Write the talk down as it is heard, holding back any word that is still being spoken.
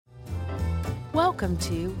Welcome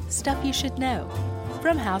to Stuff You Should Know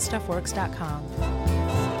from HowStuffWorks.com.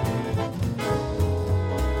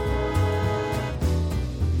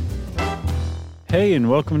 Hey, and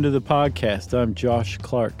welcome to the podcast. I'm Josh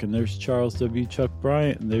Clark, and there's Charles W. Chuck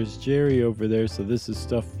Bryant, and there's Jerry over there, so this is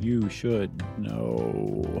Stuff You Should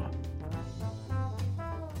Know.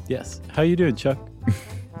 Yes. How you doing, Chuck?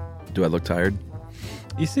 Do I look tired?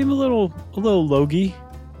 You seem a little logy.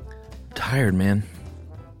 Tired, man.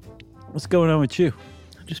 What's going on with you?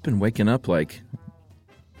 I've just been waking up like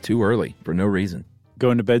too early for no reason.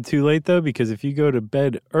 Going to bed too late, though? Because if you go to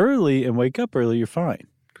bed early and wake up early, you're fine.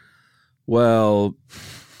 Well,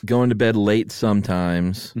 going to bed late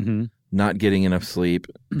sometimes, Mm-hmm. not getting enough sleep,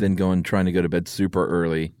 then trying to go to bed super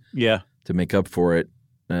early to make up for it.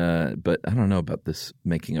 But I don't know about this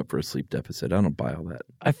making up for a sleep deficit. I don't buy all that.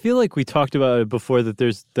 I feel like we talked about it before that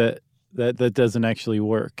there's that doesn't actually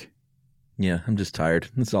work. Yeah, I'm just tired.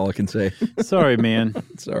 That's all I can say. Sorry, man.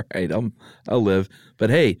 It's all right. I'll live. But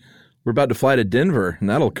hey, we're about to fly to Denver, and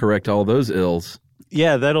that'll correct all those ills.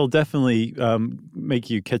 Yeah, that'll definitely make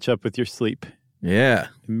you catch up with your sleep. Yeah.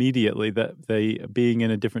 Immediately, that they being in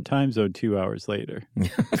a different time zone 2 hours later.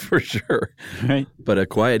 For sure. Right? But a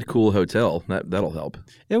quiet, cool hotel, that'll help.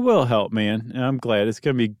 It will help, man. And I'm glad. It's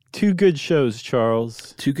going to be 2 good shows,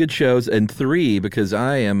 Charles. 2 good shows, and 3 because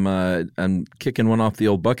I'm kicking one off the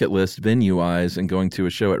old bucket list venue-wise and going to a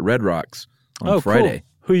show at Red Rocks on Friday.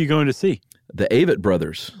 Cool. Who are you going to see? The Avett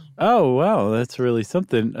Brothers. Oh, wow. That's really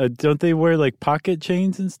something. Don't they wear like pocket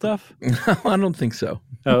chains and stuff? No, I don't think so.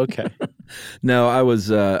 Oh, okay. No, I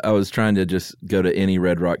was trying to just go to any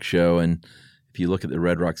Red Rock show, and if you look at the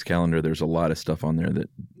Red Rocks calendar, there's a lot of stuff on there that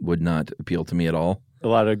would not appeal to me at all. A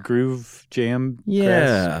lot of groove jam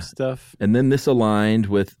stuff. And then this aligned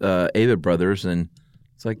with Avett Brothers, and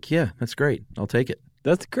it's like, yeah, that's great. I'll take it.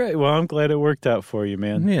 That's great. Well, I'm glad it worked out for you,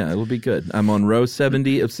 man. Yeah, it'll be good. I'm on row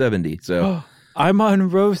 70 of 70, so... I'm on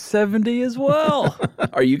row 70 as well.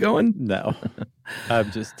 Are you going? No, I'm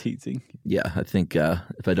just teasing. Yeah, I think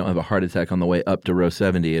if I don't have a heart attack on the way up to row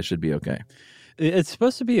 70, it should be okay. It's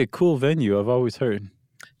supposed to be a cool venue, I've always heard.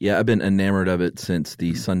 Yeah, I've been enamored of it since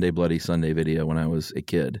the Sunday Bloody Sunday video when I was a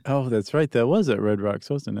kid. Oh, that's right. That was at Red Rocks,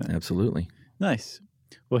 wasn't it? Absolutely. Nice.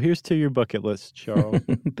 Well, here's to your bucket list, Charles.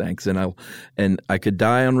 Thanks. And I could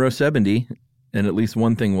die on row 70, and at least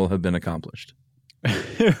one thing will have been accomplished.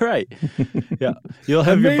 Right. Yeah. You'll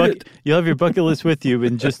have your bucket list with you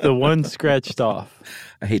and just the one scratched off.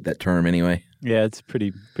 I hate that term anyway. Yeah, it's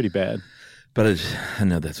pretty bad. But I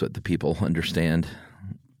know that's what the people understand.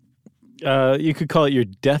 You could call it your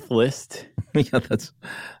death list. Yeah, that's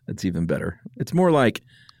even better. It's more like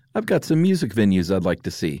I've got some music venues I'd like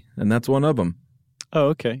to see, and that's one of them. Oh,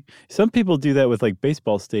 okay. Some people do that with like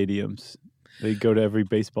baseball stadiums. They go to every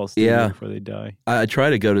baseball stadium before they die. I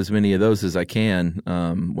try to go to as many of those as I can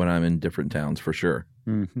when I'm in different towns, for sure.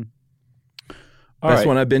 Mm-hmm. Best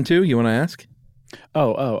one I've been to, you want to ask?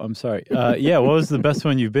 Oh, I'm sorry. Yeah, what was the best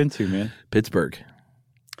one you've been to, man? Pittsburgh.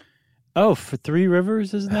 Oh, for Three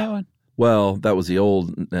Rivers, isn't that one? Well, that was the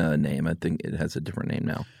old name. I think it has a different name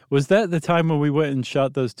now. Was that the time when we went and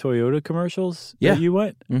shot those Toyota commercials? Yeah. That you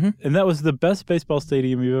went? Mm-hmm. And that was the best baseball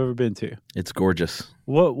stadium you've ever been to? It's gorgeous.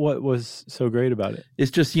 What was so great about it?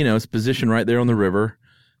 It's just, it's positioned right there on the river.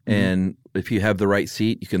 Mm-hmm. And if you have the right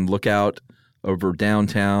seat, you can look out over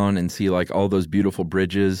downtown and see like all those beautiful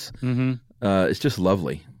bridges. Mm-hmm. It's just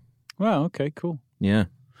lovely. Wow, okay, cool. Yeah.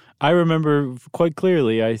 I remember quite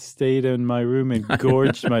clearly I stayed in my room and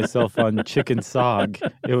gorged myself on chicken sog.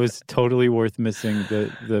 It was totally worth missing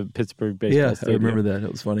the Pittsburgh baseball stadium. I remember that.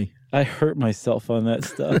 It was funny. I hurt myself on that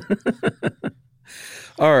stuff.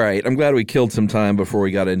 All right. I'm glad we killed some time before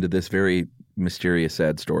we got into this very mysterious,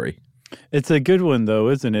 sad story. It's a good one, though,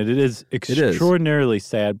 isn't it? It is extraordinarily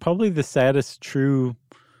sad. Probably the saddest true...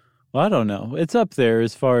 Well, I don't know. It's up there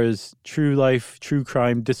as far as true life, true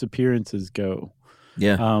crime disappearances go.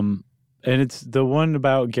 Yeah. And it's the one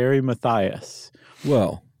about Gary Mathias.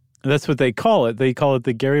 Well, that's what they call it. They call it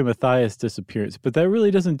the Gary Mathias disappearance. But that really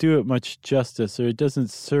doesn't do it much justice, or it doesn't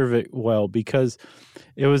serve it well, because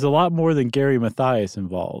it was a lot more than Gary Mathias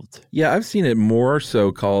involved. Yeah, I've seen it more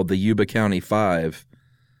so called the Yuba County 5.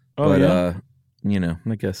 Oh, but, yeah?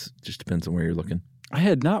 I guess it just depends on where you're looking. I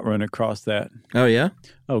had not run across that. Oh, yeah?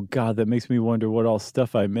 Oh, God, that makes me wonder what all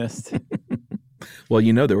stuff I missed. Well,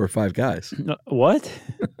 there were 5 guys. What?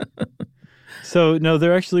 So, no,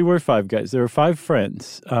 there actually were 5 guys. There were 5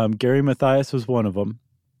 friends. Gary Mathias was one of them.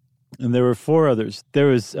 And there were 4 others. There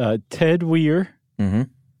was Ted Weir, mm-hmm.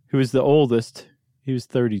 who was the oldest. He was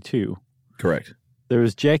 32. Correct. There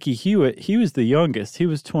was Jackie Hewitt. He was the youngest. He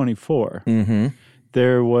was 24. Mm-hmm.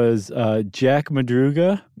 There was Jack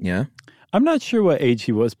Madruga. Yeah. I'm not sure what age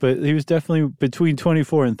he was, but he was definitely between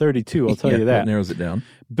 24 and 32, I'll tell you that. That narrows it down.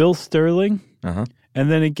 Bill Sterling, uh-huh. And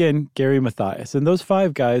then again, Gary Mathias. And those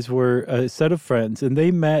 5 guys were a set of friends, and they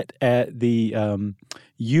met at the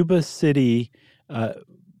Yuba City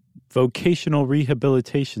Vocational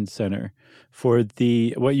Rehabilitation Center for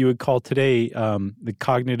the what you would call today the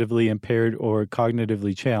cognitively impaired or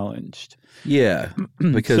cognitively challenged. Yeah,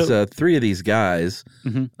 because 3 of these guys,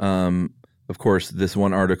 of course, this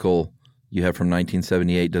one article you have from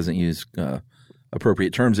 1978 doesn't use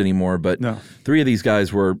appropriate terms anymore, but 3 of these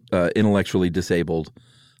guys were intellectually disabled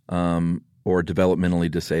or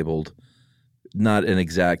developmentally disabled. Not an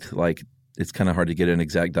exact, like, it's kind of hard to get an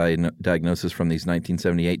exact diagnosis from these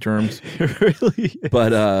 1978 terms. Really?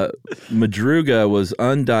 But Madruga was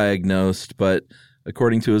undiagnosed, but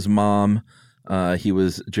according to his mom, he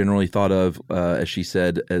was generally thought of, as she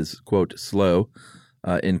said, as, quote, slow,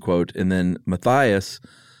 end quote. And then Mathias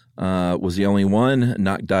was the only one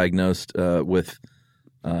not diagnosed with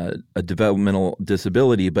a developmental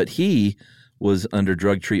disability, but he was under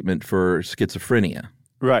drug treatment for schizophrenia.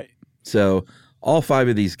 Right. So all 5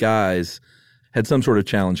 of these guys had some sort of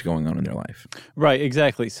challenge going on in their life. Right,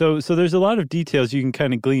 exactly. So there's a lot of details you can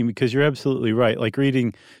kind of glean because you're absolutely right. Like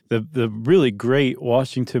reading the really great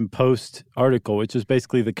Washington Post article, which is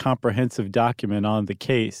basically the comprehensive document on the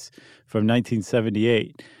case from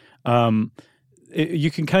 1978.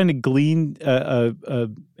 You can kind of glean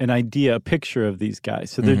an idea, a picture of these guys.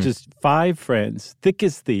 So they're just 5 friends, thick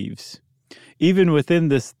as thieves. Even within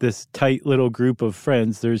this tight little group of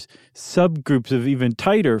friends, there's subgroups of even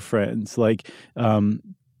tighter friends, like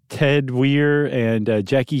Ted Weir and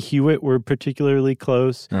Jackie Hewitt were particularly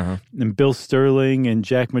close, and Bill Sterling and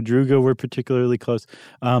Jack Madruga were particularly close.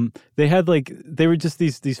 They were just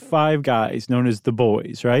these 5 guys known as the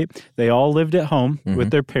boys, right? They all lived at home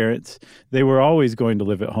with their parents. They were always going to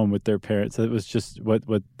live at home with their parents. That was just what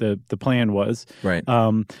the plan was. Right.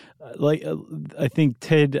 I think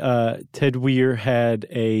Ted Weir had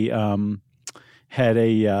a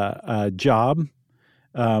job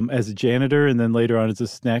as a janitor, and then later on as a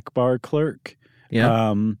snack bar clerk.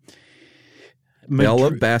 Yeah. They all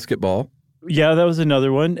love basketball. Yeah, that was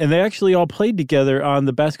another one. And they actually all played together on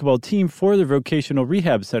the basketball team for the vocational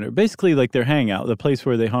rehab center, basically like their hangout, the place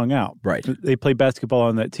where they hung out. Right. They played basketball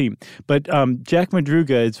on that team. But Jack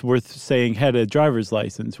Madruga, it's worth saying, had a driver's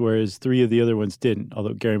license, whereas 3 of the other ones didn't,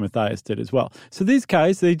 although Gary Mathias did as well. So these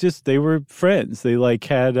guys, they were friends. They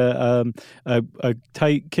had a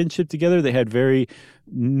tight kinship together. They had very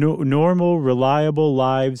normal, reliable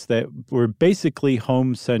lives that were basically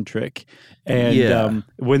home-centric. And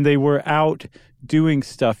when they were out doing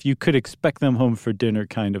stuff, you could expect them home for dinner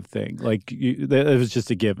kind of thing. Like, it was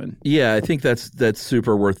just a given. Yeah, I think that's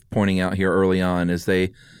super worth pointing out here early on, is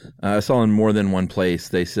they saw in more than one place,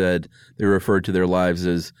 they said they referred to their lives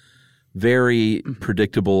as very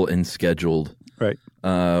predictable and scheduled. Right.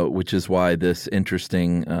 Which is why this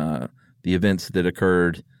interesting, the events that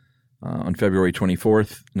occurred on February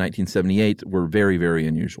 24th, 1978, were very, very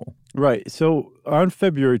unusual. Right. So on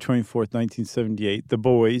February 24th, 1978, the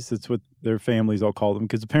boys, that's what their families all called them,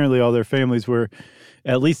 because apparently all their families were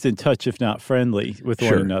at least in touch, if not friendly, with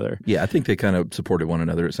one another. Yeah, I think they kind of supported one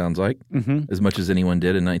another, it sounds like, as much as anyone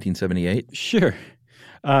did in 1978. Sure.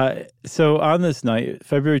 So on this night,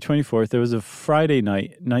 February 24th, there was a Friday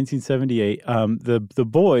night, 1978. The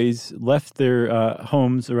boys left their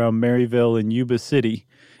homes around Maryville and Yuba City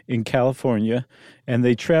in California, and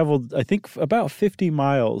they traveled, I think, about 50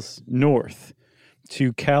 miles north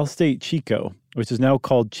to Cal State Chico, which is now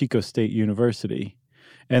called Chico State University.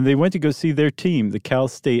 And they went to go see their team, the Cal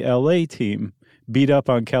State LA team, beat up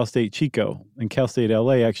on Cal State Chico. And Cal State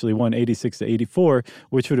LA actually won 86-84,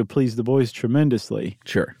 which would have pleased the boys tremendously.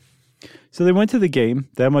 Sure. So they went to the game,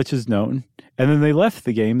 that much is known. And then they left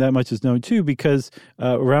the game, that much is known too, because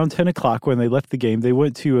around 10 o'clock when they left the game, they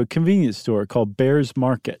went to a convenience store called Bears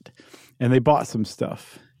Market, and they bought some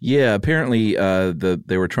stuff. Yeah, apparently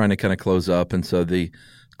they were trying to kind of close up, and so the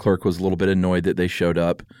clerk was a little bit annoyed that they showed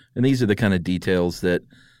up. And these are the kind of details that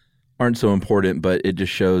aren't so important, but it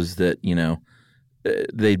just shows that,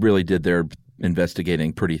 they really did their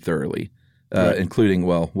investigating pretty thoroughly, including,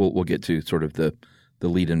 we'll get to sort of the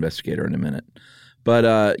lead investigator in a minute.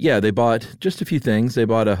 But, they bought just a few things. They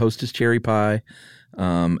bought a Hostess cherry pie,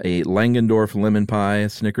 a Langendorf lemon pie, a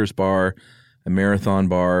Snickers bar, a Marathon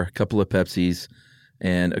bar, a couple of Pepsis,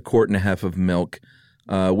 and a quart and a half of milk,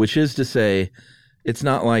 which is to say it's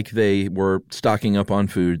not like they were stocking up on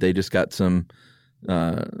food. They just got some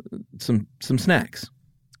snacks.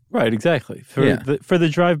 Right, exactly. For the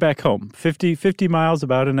drive back home. 50 miles,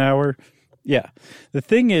 about an hour. Yeah. The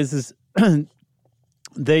thing is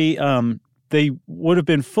they would have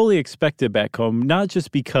been fully expected back home, not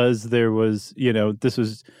just because there was,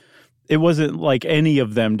 it wasn't like any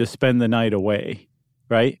of them to spend the night away,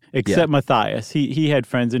 right? Except Matthias. He had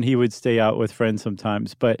friends and he would stay out with friends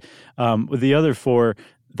sometimes. But with the other four,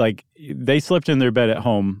 like they slept in their bed at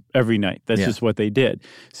home every night. That's just what they did.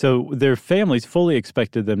 So their families fully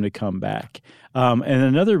expected them to come back. And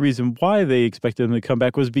another reason why they expected them to come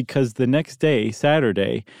back was because the next day,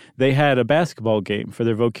 Saturday, they had a basketball game for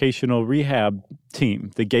their vocational rehab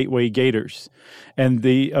team, the Gateway Gators. And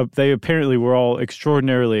they apparently were all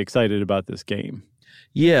extraordinarily excited about this game.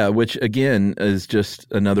 Yeah, which again is just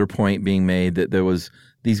another point being made that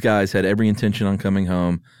these guys had every intention on coming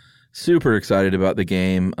home. Super excited about the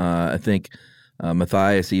game. I think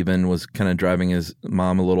Matthias even was kind of driving his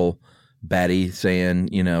mom a little batty, saying,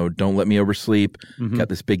 don't let me oversleep. Got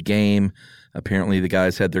this big game. Apparently the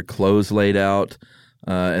guys had their clothes laid out,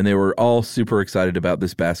 and they were all super excited about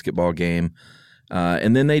this basketball game.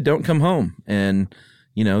 And then they don't come home. And,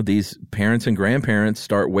 these parents and grandparents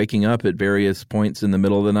start waking up at various points in the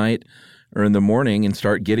middle of the night or in the morning and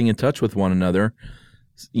start getting in touch with one another,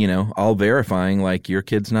 all verifying like your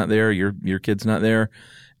kid's not there, your kid's not there.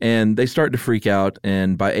 And they start to freak out.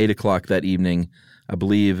 And by 8:00 that evening, I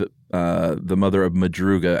believe the mother of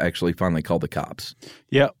Madruga actually finally called the cops.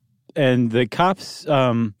 Yeah. And the cops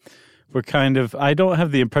were kind of, I don't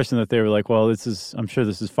have the impression that they were like, well, I'm sure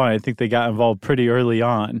this is fine. I think they got involved pretty early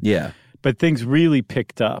on. Yeah. But things really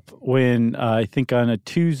picked up when I think on a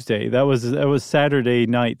Tuesday, that was Saturday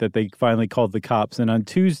night that they finally called the cops. And on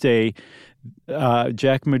Tuesday,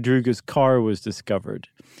 Jack Madruga's car was discovered.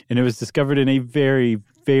 And it was discovered in a very,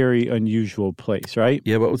 very unusual place, right?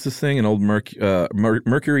 Yeah, what was this thing? An old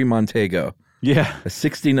Mercury Montego. Yeah. A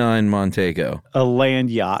 69 Montego. A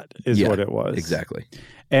land yacht is what it was. Exactly.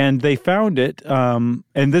 And they found it, and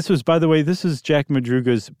this was, by the way, this is Jack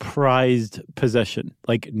Madruga's prized possession.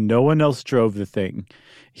 Like, no one else drove the thing.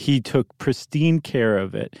 He took pristine care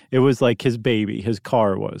of it. It was like his baby, his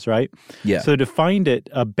car was, right? Yeah. So to find it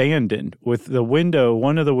abandoned with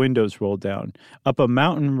one of the windows rolled down, up a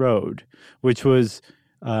mountain road, which was,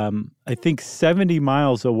 I think, 70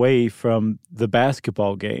 miles away from the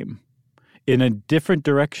basketball game, in a different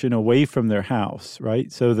direction away from their house,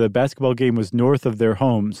 right? So the basketball game was north of their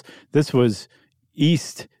homes. This was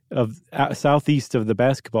southeast of the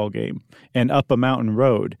basketball game and up a mountain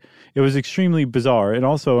road. It was extremely bizarre and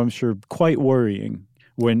also, I'm sure, quite worrying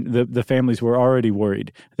when the families were already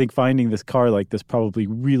worried. I think finding this car like this probably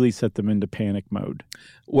really set them into panic mode.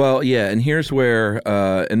 Well, yeah, and here's where,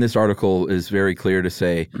 and this article is very clear to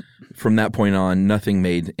say, from that point on, nothing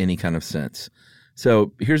made any kind of sense.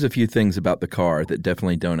 So here's a few things about the car that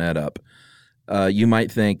definitely don't add up. You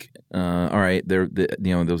might think, all right, there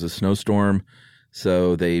was a snowstorm,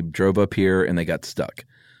 so they drove up here and they got stuck.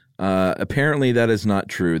 Apparently, that is not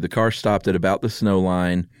true. The car stopped at about the snow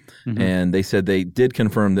line, and they said they did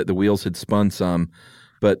confirm that the wheels had spun some,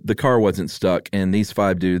 but the car wasn't stuck, and these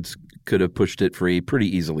 5 dudes could have pushed it free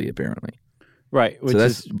pretty easily, apparently. Right. So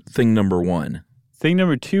that's thing number 1. Thing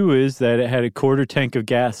number 2 is that it had a quarter tank of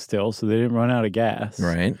gas still, so they didn't run out of gas.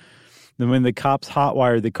 Right. Then when the cops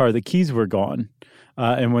hotwired the car, the keys were gone.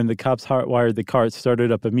 And when the cops hotwired the car, it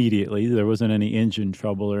started up immediately. There wasn't any engine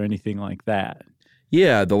trouble or anything like that.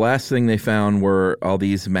 Yeah, the last thing they found were all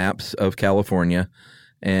these maps of California.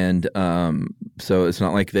 And so it's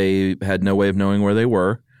not like they had no way of knowing where they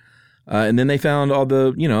were. And then they found all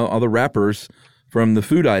the wrappers from the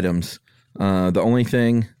food items. The only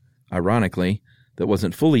thing, ironically, that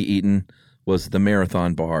wasn't fully eaten was the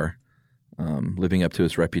Marathon bar, living up to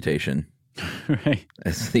its reputation right.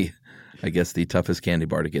 as the toughest candy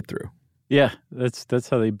bar to get through. Yeah, that's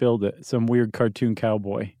how they build it. Some weird cartoon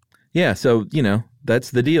cowboy. Yeah, so,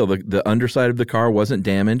 that's the deal. The underside of the car wasn't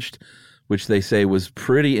damaged, which they say was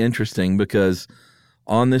pretty interesting because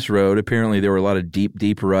on this road, apparently there were a lot of deep,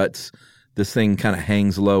 deep ruts. This thing kind of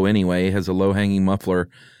hangs low anyway, has a low-hanging muffler,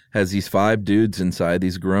 has these 5 dudes inside,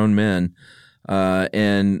 these grown men.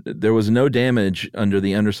 And there was no damage under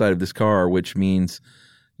the underside of this car, which means,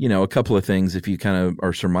 a couple of things if you kind of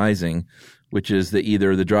are surmising, which is that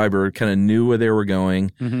either the driver kind of knew where they were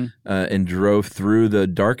going and drove through the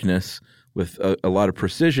darkness with a lot of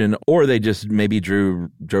precision, or they just maybe drove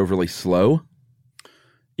really slow.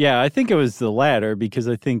 Yeah, I think it was the latter because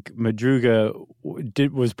I think Madruga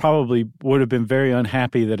would have been very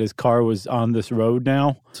unhappy that his car was on this road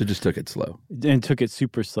now. So just took it slow. And took it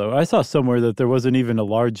super slow. I saw somewhere that there wasn't even a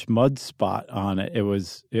large mud spot on it.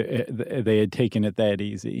 They had taken it that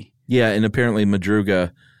easy. Yeah, and apparently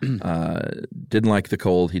Madruga didn't like the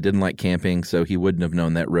cold. He didn't like camping, so he wouldn't have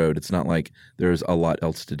known that road. It's not like there's a lot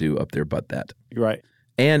else to do up there but that. Right.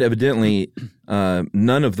 And evidently,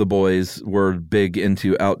 none of the boys were big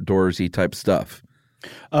into outdoorsy type stuff.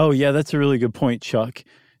 Oh, yeah, that's a really good point, Chuck.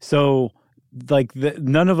 So, like,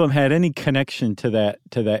 none of them had any connection to that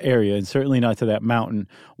area, and certainly not to that mountain.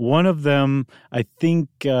 One of them, I think,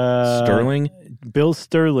 Sterling, Bill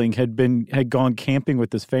Sterling had gone camping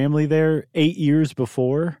with his family there 8 years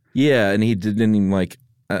before. Yeah, and he didn't even like.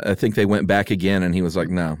 I think they went back again, and he was like,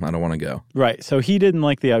 "No, I don't want to go." Right. So he didn't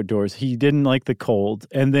like the outdoors. He didn't like the cold.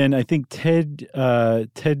 And then I think Ted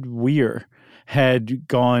Weir had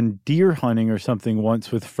gone deer hunting or something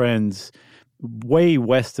once with friends way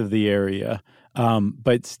west of the area.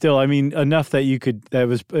 But still, I mean, enough that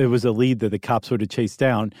it was a lead that the cops would have chased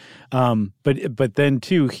down. But then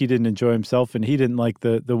too, he didn't enjoy himself, and he didn't like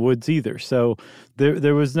the woods either. So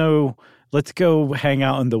there was no let's go hang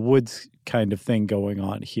out in the woods kind of thing going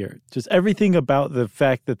on here. Just everything about the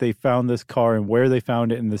fact that they found this car and where they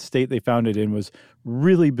found it and the state they found it in was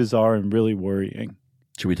really bizarre and really worrying.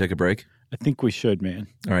 Should we take a break? I think we should, man.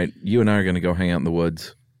 All right. You and I are going to go hang out in the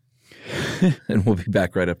woods, and we'll be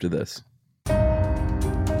back right after this.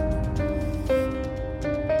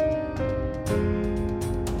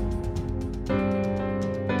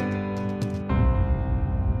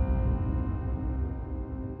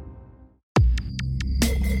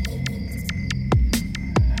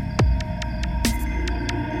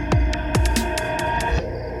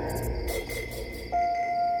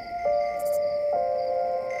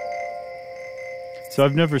 So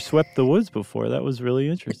I've never swept the woods before. That was really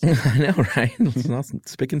interesting. I know, right? It's not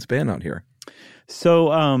spick and span out here.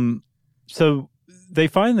 So they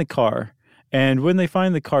find the car, and when they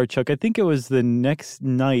find the car, Chuck, I think it was the next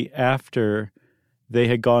night after they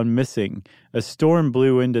had gone missing, a storm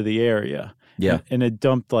blew into the area. Yeah. And it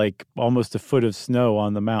dumped like almost a foot of snow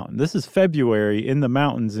on the mountain. This is February in the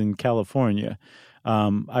mountains in California.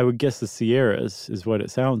 I would guess the Sierras is what it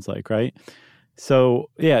sounds like, right? So,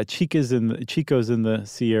 yeah, Chico's in the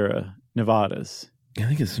Sierra Nevadas. I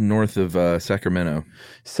think it's north of Sacramento.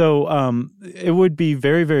 So it would be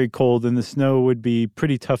very, very cold, and the snow would be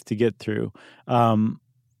pretty tough to get through.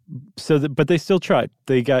 But they still tried.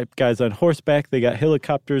 They got guys on horseback. They got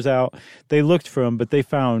helicopters out. They looked for them, but they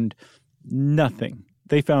found nothing.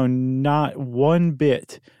 They found not one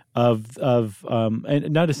bit of and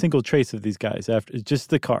not a single trace of these guys after just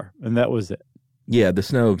the car, and that was it. Yeah, the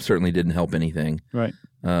snow certainly didn't help anything. Right.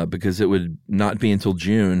 Because it would not be until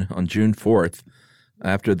June, on June 4th,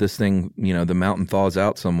 after this thing, the mountain thaws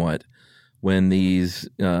out somewhat, when these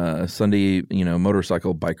Sunday,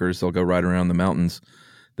 motorcycle bikers, they'll go ride around the mountains.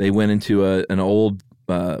 They went into an old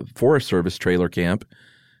Forest Service trailer camp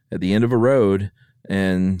at the end of a road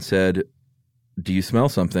and said, "Do you smell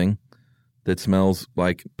something that smells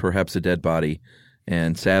like perhaps a dead body?"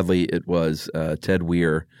 And sadly, it was Ted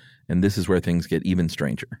Weir. And this is where things get even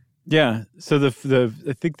stranger. Yeah. So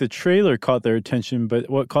I think the trailer caught their attention, but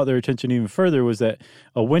what caught their attention even further was that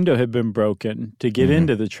a window had been broken to get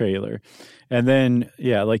into the trailer. And then,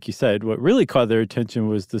 yeah, like you said, what really caught their attention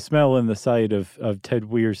was the smell and the sight of Ted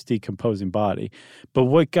Weir's decomposing body. But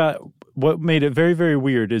what made it very, very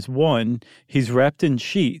weird is, one, he's wrapped in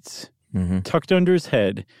sheets, tucked under his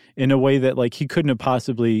head in a way that like he couldn't have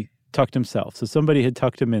possibly tucked himself. So somebody had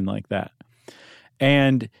tucked him in like that.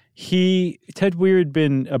 And Ted Weir had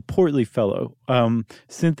been a portly fellow.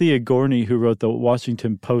 Cynthia Gorney, who wrote the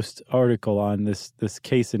Washington Post article on this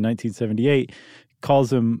case in 1978,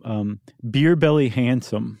 calls him beer belly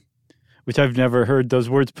handsome, which I've never heard those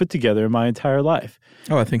words put together in my entire life.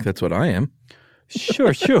 Oh, I think that's what I am.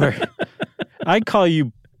 Sure. I call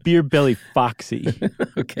you beer belly foxy.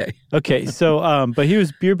 Okay. So, but he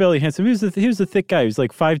was beer belly handsome. He was a thick guy. He was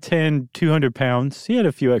like 5'10", 200 pounds. He had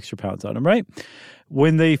a few extra pounds on him, right?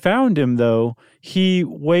 When they found him, though, he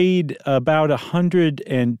weighed about 100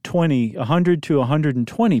 to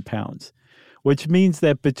 120 pounds, which means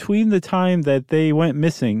that between the time that they went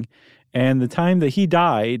missing and the time that he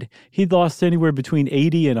died, he'd lost anywhere between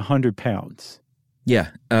 80 and 100 pounds.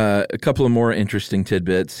 Yeah. A couple of more interesting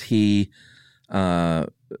tidbits. His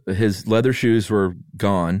leather shoes were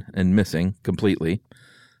gone and missing completely.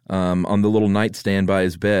 On the little nightstand by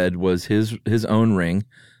his bed was his own ring,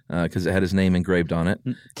 because it had his name engraved on it.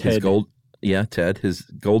 Ted. Ted. His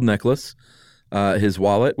gold necklace, his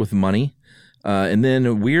wallet with money, and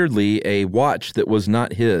then weirdly a watch that was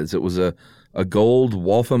not his. It was a gold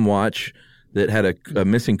Waltham watch that had a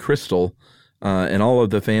missing crystal, and all of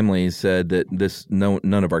the families said that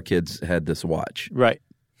none of our kids had this watch. Right.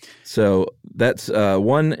 So that's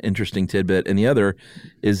one interesting tidbit, and the other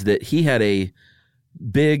is that he had a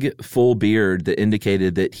big full beard that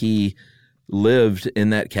indicated that he lived in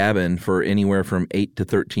that cabin for anywhere from 8 to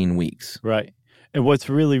 13 weeks. Right. And what's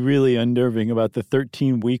really, really unnerving about the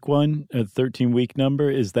 13-week one, 13-week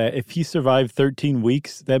number, is that if he survived 13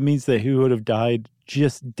 weeks, that means that he would have died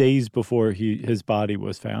just days before his body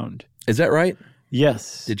was found. Is that right?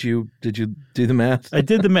 Yes. Did you do the math? I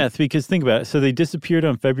did the math because think about it. So they disappeared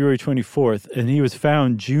on February 24th, and he was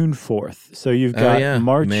found June 4th. So you've got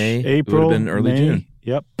March, May. April, it would have been early May. June.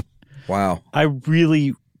 Yep. Wow. I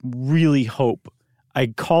really, really hope, I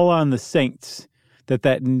call on the saints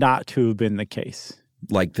that not to have been the case.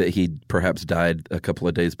 Like that he perhaps died a couple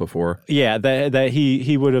of days before? Yeah, that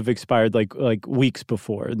he would have expired like weeks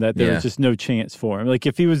before, and that there was just no chance for him. Like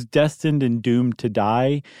if he was destined and doomed to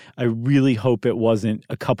die, I really hope it wasn't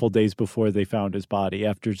a couple days before they found his body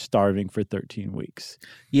after starving for 13 weeks.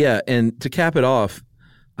 Yeah, and to cap it off,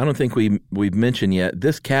 I don't think we've mentioned yet,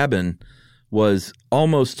 this cabin was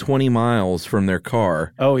almost 20 miles from their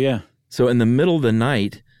car. Oh, yeah. So in the middle of the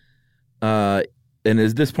night, and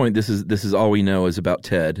at this point, this is all we know is about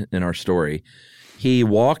Ted in our story. He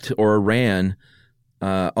walked or ran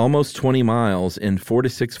almost 20 miles in 4 to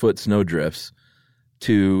 6 foot snowdrifts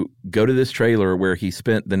to go to this trailer where he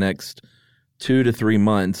spent the next 2 to 3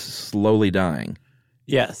 months slowly dying.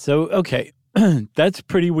 Yeah. So, okay. That's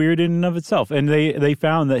pretty weird in and of itself. And they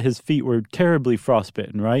found that his feet were terribly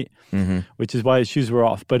frostbitten, right? Mm-hmm. Which is why his shoes were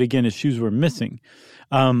off. But again, his shoes were missing.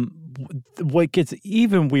 What gets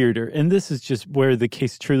even weirder, and this is just where the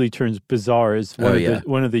case truly turns bizarre, is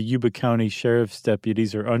one of the Yuba County Sheriff's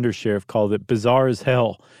deputies or undersheriff called it bizarre as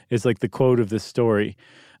hell, is like the quote of this story.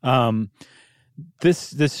 The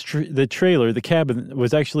trailer, the cabin,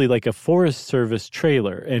 was actually like a Forest Service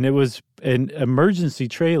trailer, and it was an emergency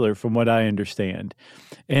trailer from what I understand.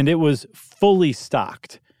 And it was fully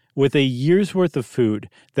stocked with a year's worth of food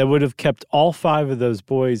that would have kept all 5 of those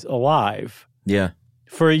boys alive. Yeah.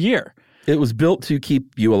 For a year. It was built to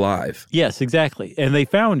keep you alive. Yes, exactly. And they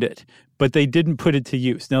found it, but they didn't put it to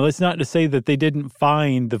use. Now, that's not to say that they didn't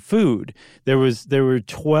find the food. There were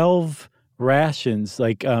 12 rations,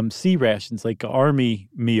 like sea rations, like army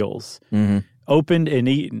meals, opened and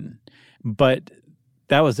eaten. But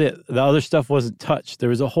that was it. The other stuff wasn't touched. There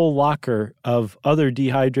was a whole locker of other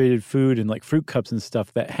dehydrated food and like fruit cups and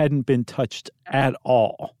stuff that hadn't been touched at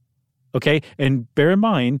all. Okay? And bear in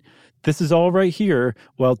mind, this is all right here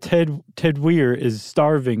while Ted Weir is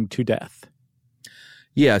starving to death.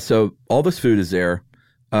 Yeah, so all this food is there.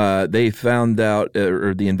 They found out,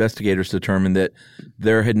 or the investigators determined that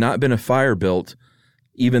there had not been a fire built,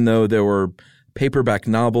 even though there were paperback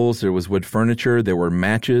novels, there was wood furniture, there were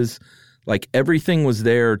matches. Like everything was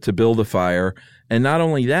there to build a fire. And not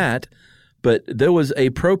only that, but there was a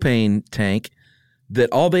propane tank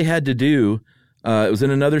that all they had to do, it was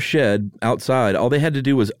in another shed outside. All they had to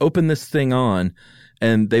do was open this thing on,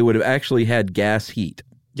 and they would have actually had gas heat.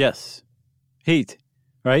 Yes, heat.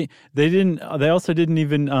 Right? They also didn't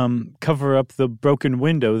even cover up the broken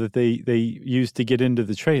window that they used to get into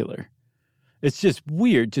the trailer. It's just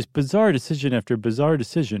weird, just bizarre decision after bizarre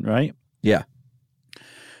decision, right? Yeah.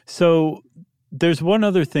 So there's one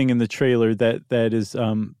other thing in the trailer that is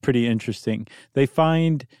pretty interesting. They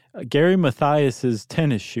find Gary Mathias's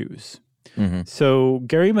tennis shoes. Mm-hmm. So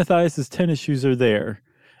Gary Mathias's tennis shoes are there,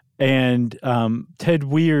 and Ted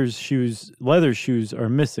Weir's shoes, leather shoes, are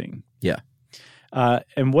missing. Yeah.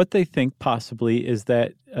 And what they think possibly is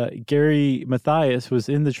that Gary Mathias was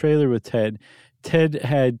in the trailer with Ted. Ted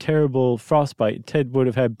had terrible frostbite. Ted would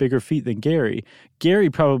have had bigger feet than Gary. Gary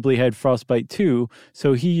probably had frostbite too,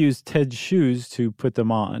 so he used Ted's shoes to put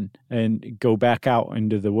them on and go back out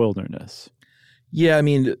into the wilderness. Yeah, I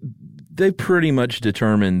mean, they pretty much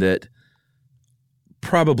determined that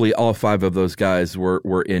probably all 5 of those guys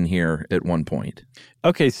were in here at one point.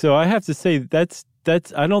 Okay, so I have to say that's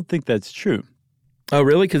I don't think that's true. Oh,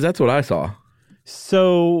 really? Because that's what I saw.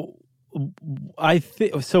 So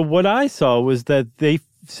what I saw was that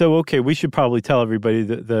okay, we should probably tell everybody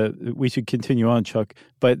that we should continue on, Chuck.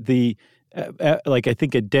 But I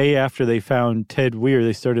think a day after they found Ted Weir,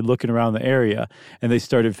 they started looking around the area and they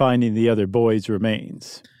started finding the other boys'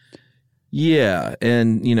 remains. Yeah,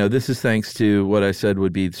 and this is thanks to what I said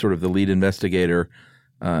would be sort of the lead investigator,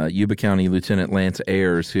 Yuba County Lieutenant Lance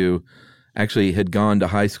Ayers, who actually had gone to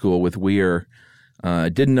high school with Weir.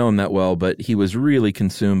 Didn't know him that well, but he was really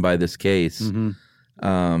consumed by this case,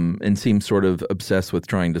 and seemed sort of obsessed with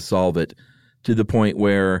trying to solve it, to the point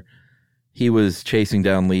where he was chasing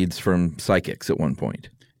down leads from psychics at one point.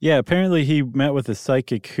 Yeah, apparently he met with a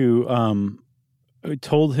psychic who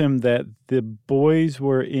told him that the boys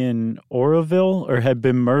were in Oroville or had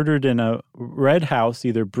been murdered in a red house,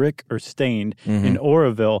 either brick or stained, in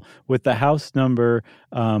Oroville, with the house number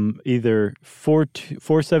either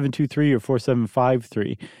 4723 or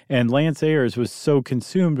 4753. And Lance Ayers was so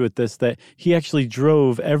consumed with this that he actually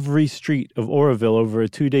drove every street of Oroville over a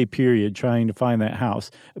 2-day period trying to find that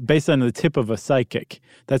house, based on the tip of a psychic.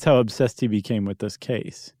 That's how obsessed he became with this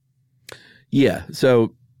case. Yeah,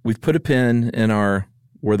 so we've put a pin in our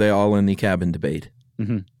 "were they all in the cabin" debate.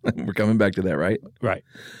 We're coming back to that, right? Right.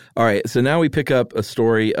 All right, so now we pick up a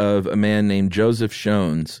story of a man named Joseph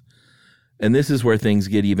Shones, and this is where things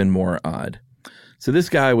get even more odd. So this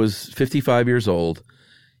guy was 55 years old.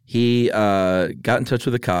 He got in touch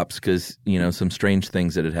with the cops because, some strange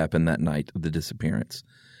things that had happened that night of the disappearance.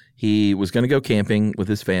 He was going to go camping with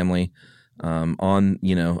his family on,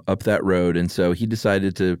 up that road, and so he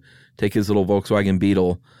decided to take his little Volkswagen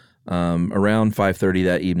Beetle around 5:30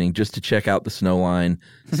 that evening just to check out the snow line,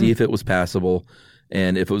 see if it was passable,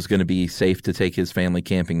 and if it was going to be safe to take his family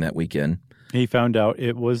camping that weekend. He found out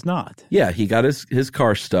it was not. Yeah, he got his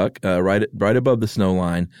car stuck right above the snow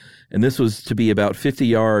line, and this was to be about 50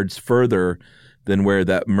 yards further than where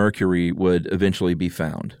that Mercury would eventually be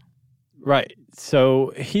found. Right.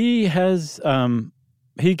 So he has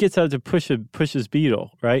he gets out to push his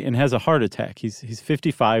Beetle, right, and has a heart attack. He's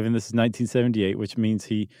 55, and this is 1978, which means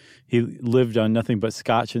he lived on nothing but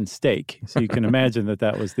scotch and steak. So you can imagine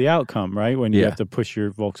that was the outcome, right, when you have to push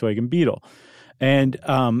your Volkswagen Beetle. And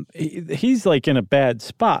he's like in a bad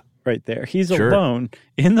spot right there. He's alone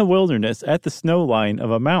in the wilderness at the snow line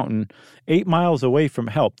of a mountain 8 miles away from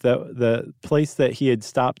help. The place that he had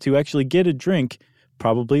stopped to actually get a drink,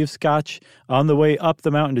 probably of scotch, on the way up the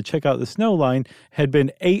mountain to check out the snow line, had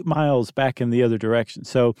been 8 miles back in the other direction.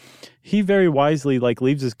 So he very wisely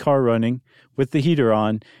leaves his car running with the heater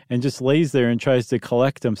on and just lays there and tries to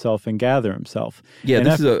collect himself and gather himself. Yeah, and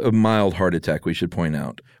this is a mild heart attack, we should point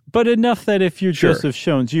out. But enough that if you're Joseph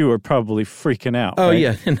Shones, you are probably freaking out. Oh, right?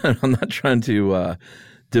 yeah. No, I'm not trying to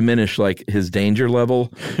diminish his danger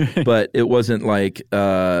level, but it wasn't like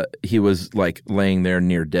he was laying there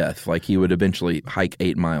near death. He would eventually hike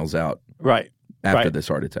 8 miles out. Right. After this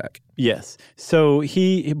heart attack. Yes. So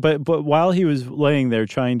but while he was laying there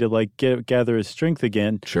trying to gather his strength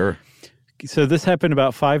again. Sure. So this happened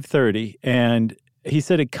about 5:30, and he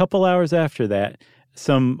said a couple hours after that,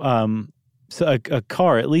 a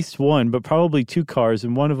car, at least one, but probably two cars,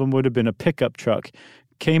 and one of them would have been a pickup truck,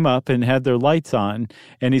 came up and had their lights on,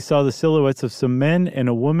 and he saw the silhouettes of some men and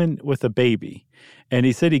a woman with a baby. And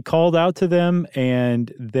he said he called out to them,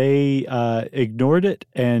 and they ignored it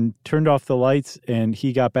and turned off the lights, and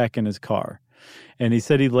he got back in his car. And he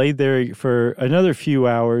said he laid there for another few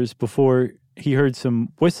hours before he heard some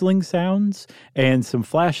whistling sounds and some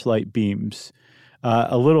flashlight beams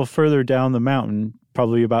a little further down the mountain,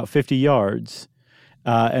 probably about 50 yards.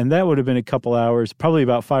 And that would have been a couple hours, probably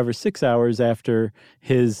about 5 or 6 hours after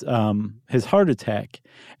his heart attack.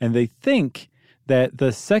 And they think that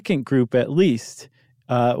the second group, at least,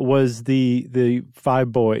 was the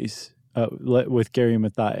five boys with Gary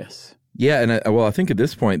Mathias. Yeah, and I think at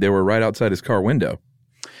this point they were right outside his car window.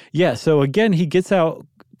 Yeah, so again, he gets out,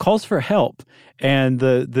 calls for help, and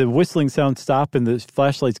the whistling sounds stop and the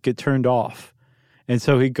flashlights get turned off. And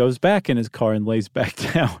so he goes back in his car and lays back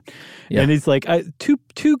down. Yeah. And he's like,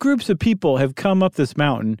 two groups of people have come up this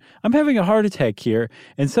mountain. I'm having a heart attack here.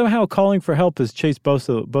 And somehow calling for help has chased both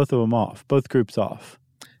of them off, both groups off.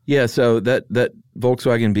 Yeah, so that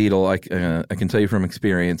Volkswagen Beetle, I can tell you from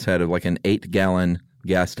experience, had an 8-gallon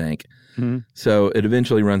gas tank. Mm-hmm. So it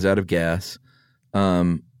eventually runs out of gas.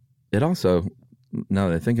 It also, now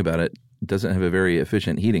that I think about it, doesn't have a very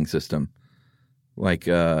efficient heating system.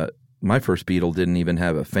 My first Beetle didn't even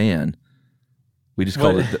have a fan. We just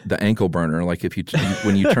called it the ankle burner.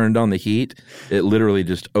 When you turned on the heat, it literally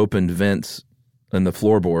just opened vents in the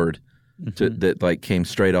floorboard that came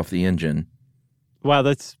straight off the engine. Wow,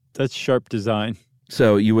 that's sharp design.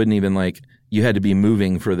 So you wouldn't even you had to be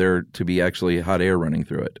moving for there to be actually hot air running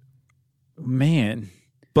through it. Man.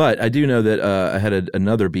 But I do know that I had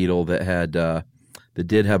another Beetle that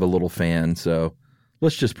did have a little fan. So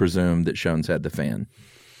let's just presume that Shones had the fan.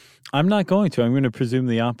 I'm not going to. I'm going to presume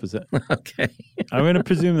the opposite. Okay. I'm going to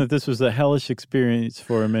presume that this was a hellish experience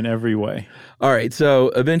for him in every way. All right. So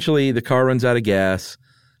eventually the car runs out of gas.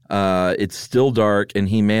 It's still dark, and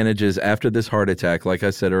he manages, after this heart attack, like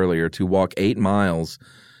I said earlier, to walk 8 miles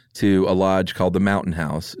to a lodge called the Mountain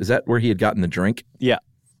House. Is that where he had gotten the drink? Yeah.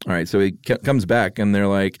 All right. So he comes back, and they're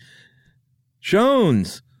like,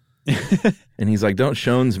 Shones. And he's like, don't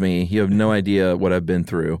Shones me. You have no idea what I've been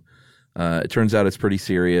through. It turns out it's pretty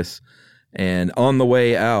serious. And on the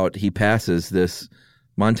way out, he passes this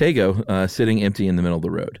Montego sitting empty in the middle of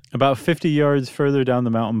the road. About 50 yards further down the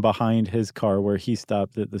mountain behind his car where he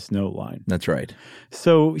stopped at the snow line. That's right.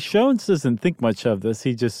 So Shones doesn't think much of this.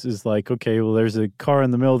 He just is like, okay, well, there's a car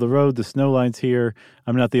in the middle of the road. The snow line's here.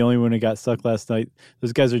 I'm not the only one who got stuck last night.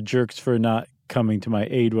 Those guys are jerks for not coming to my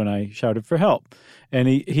aid when I shouted for help. And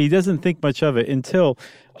he doesn't think much of it until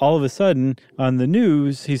all of a sudden on the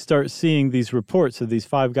news, he starts seeing these reports of these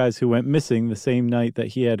 5 guys who went missing the same night that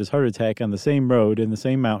he had his heart attack on the same road in the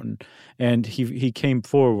same mountain. And he came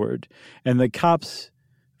forward. And the cops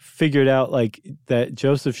figured out like that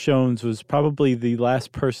Joseph Shones was probably the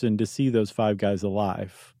last person to see those 5 guys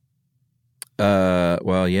alive.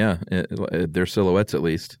 Well, yeah, their silhouettes at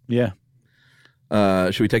least. Yeah.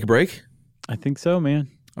 Should we take a break? I think so, man.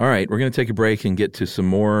 All right, we're going to take a break and get to some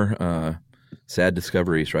more sad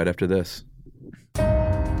discoveries right after this.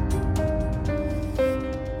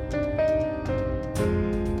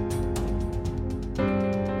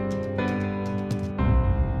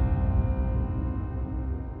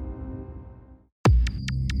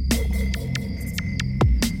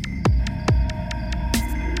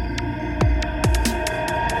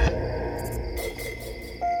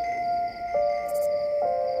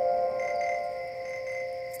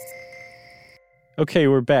 Okay,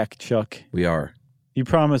 we're back, Chuck. We are. You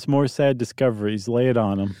promised more sad discoveries. Lay it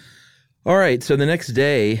on them. All right, so the next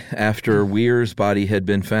day after Weir's body had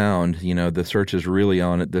been found, the search is really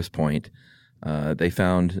on at this point. They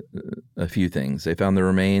found a few things. They found the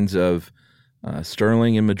remains of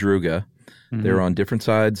Sterling and Madruga. Mm-hmm. They were on different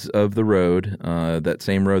sides of the road, that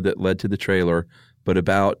same road that led to the trailer, but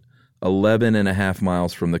about 11 and a half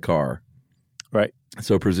miles from the car. Right.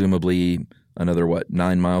 So presumably another,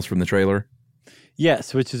 9 miles from the trailer?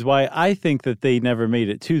 Yes, which is why I think that they never made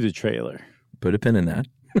it to the trailer. Put a pin in that.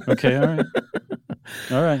 Okay, all right.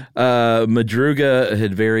 All right. Madruga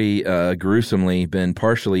had very gruesomely been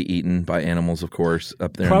partially eaten by animals, of course,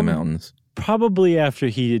 up there in the mountains. Probably after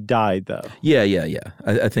he had died, though. Yeah.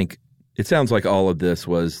 I think it sounds like all of this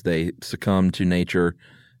was they succumbed to nature,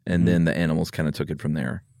 and then the animals kind of took it from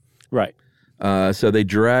there. Right. So they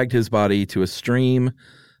dragged his body to a stream.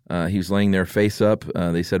 He was laying there face up,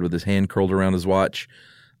 they said, with his hand curled around his watch.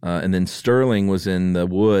 And then Sterling was in the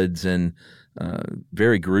woods, and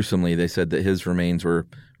very gruesomely, they said that his remains or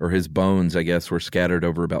his bones, I guess, were scattered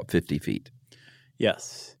over about 50 feet.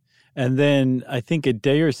 Yes. And then I think a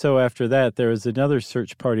day or so after that, there was another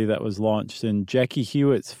search party that was launched, and Jackie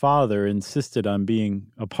Hewitt's father insisted on being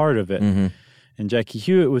a part of it. Mm-hmm. And Jackie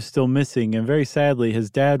Hewitt was still missing, and very sadly, his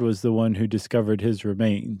dad was the one who discovered his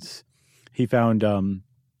remains. He found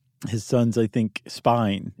his son's, I think,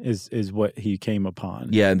 spine is what he came upon.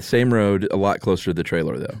 Yeah, the same road, a lot closer to the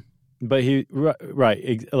trailer, though. But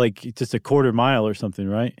right, like just a quarter mile or something,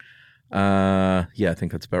 right? Yeah, I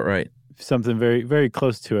think that's about right. Something very, very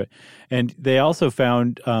close to it. And they also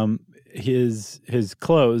found his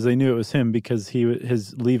clothes. They knew it was him because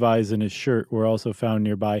his Levi's and his shirt were also found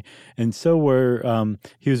nearby. And so were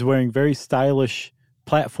he was wearing very stylish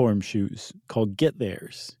platform shoes called Get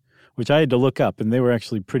Theirs, which I had to look up, and they were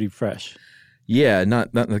actually pretty fresh. Yeah,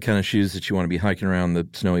 not the kind of shoes that you want to be hiking around the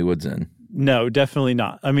snowy woods in. No, definitely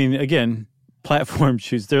not. I mean, again, platform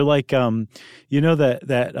shoes. They're like,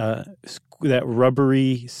 that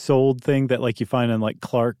rubbery soled thing that like you find on like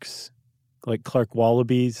Clark's, like Clark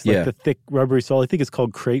Wallabies, like the thick rubbery sole. I think it's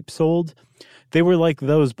called crepe soled. They were like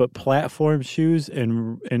those, but platform shoes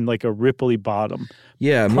and like a ripply bottom.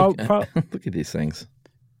 Yeah, look at these things.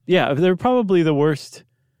 Yeah, they're probably the worst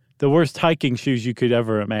hiking shoes you could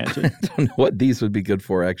ever imagine. I don't know what these would be good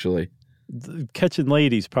for, actually. Catching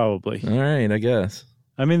ladies, probably. All right, I guess.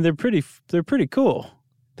 I mean, they're pretty cool.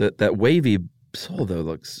 That wavy sole, though,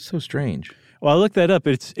 looks so strange. Well, I looked that up.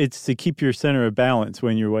 It's to keep your center of balance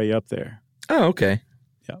when you're way up there. Oh, okay.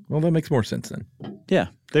 Yeah. Well, that makes more sense then. Yeah.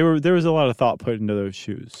 There was a lot of thought put into those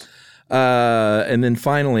shoes. And then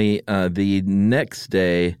finally, the next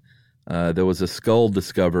day, there was a skull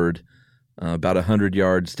discovered about 100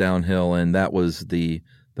 yards downhill, and that was the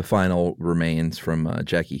final remains from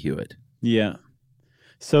Jackie Hewitt. Yeah.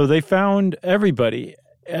 So they found everybody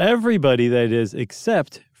that is,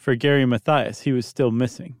 except for Gary Mathias. He was still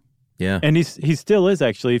missing. Yeah. And he still is,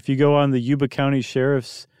 actually. If you go on the Yuba County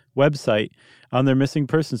Sheriff's website, on their missing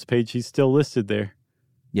persons page, he's still listed there.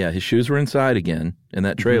 Yeah, his shoes were inside again in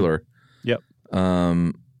that trailer. Mm-hmm.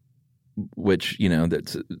 Yep. Which,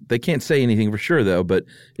 they can't say anything for sure, though, but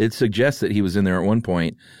it suggests that he was in there at one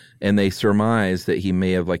point, and they surmise that he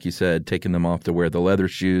may have, like you said, taken them off to wear the leather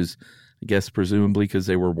shoes, I guess presumably because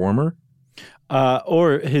they were warmer.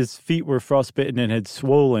 Or his feet were frostbitten and had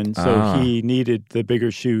swollen, so he needed the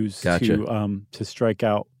bigger shoes to strike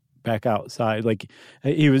out back outside. Like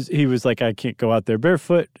he was like, I can't go out there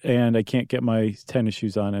barefoot, and I can't get my tennis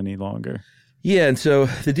shoes on any longer. Yeah, and so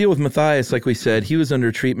the deal with Matthias, like we said, he was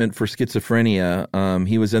under treatment for schizophrenia.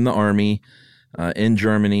 He was in the army in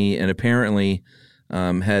Germany, and apparently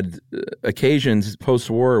had occasions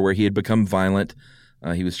post-war where he had become violent.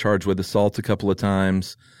 He was charged with assault a couple of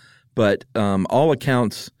times. But all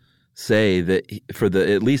accounts say that for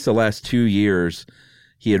at least the last 2 years,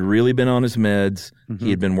 he had really been on his meds. Mm-hmm.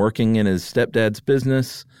 He had been working in his stepdad's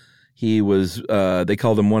business. He was, they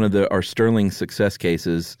called him one of our sterling success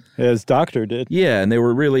cases. His doctor did. Yeah, and they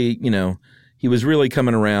were really, he was really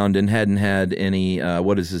coming around and hadn't had any,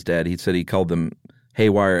 what is his dad? He said he called them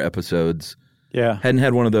haywire episodes. Yeah. Hadn't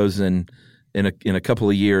had one of those in a couple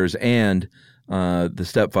of years. And the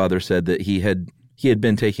stepfather said that he had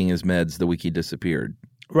been taking his meds the week he disappeared.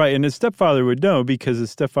 Right, and his stepfather would know because his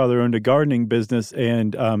stepfather owned a gardening business,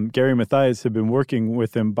 and Gary Matthias had been working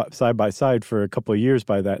with him side by side for a couple of years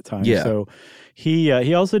by that time. Yeah. So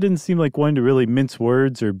he also didn't seem like one to really mince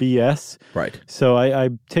words or BS. Right. So I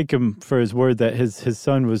take him for his word that his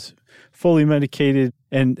son was fully medicated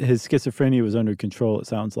and his schizophrenia was under control, it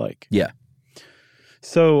sounds like. Yeah.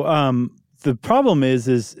 So the problem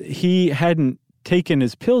is he hadn't taken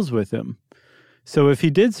his pills with him. So if he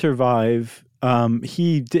did survive,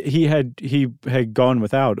 he had gone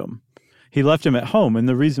without him. He left him at home, and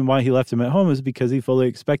the reason why he left him at home is because he fully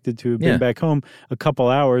expected to have been back home a couple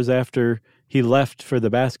hours after he left for the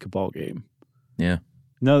basketball game. Yeah.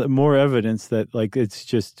 No, more evidence that it's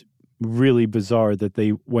just really bizarre that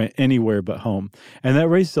they went anywhere but home, and that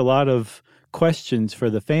raised a lot of questions for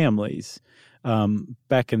the families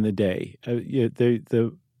back in the day.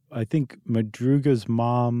 I think Madruga's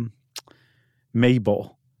mom,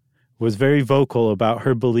 Mabel, was very vocal about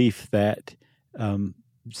her belief that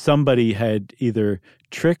somebody had either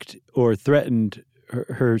tricked or threatened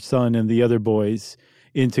her son and the other boys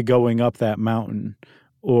into going up that mountain,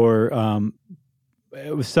 or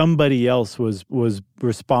somebody else was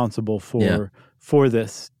responsible for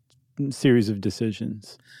this series of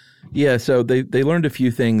decisions. Yeah, so they learned a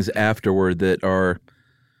few things afterward that are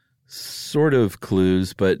sort of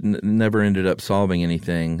clues, but never ended up solving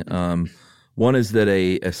anything. One is that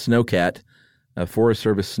a snowcat, a Forest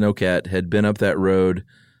Service snowcat, had been up that road,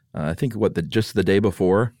 I think, just the day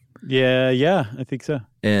before? Yeah, I think so.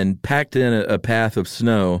 And packed in a path of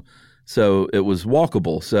snow, so it was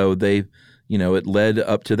walkable. So they, it led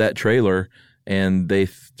up to that trailer, and they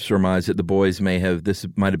surmised that the boys this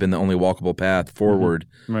might have been the only walkable path forward.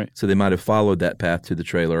 Mm-hmm. Right. So they might have followed that path to the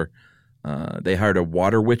trailer. They hired a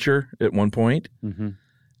water witcher at one point. Mm-hmm.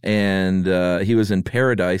 And he was in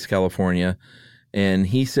Paradise, California, and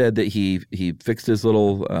he said that he fixed his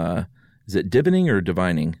little, is it divining or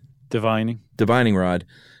divining? Divining rod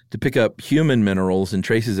to pick up human minerals and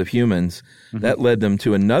traces of humans. Mm-hmm. That led them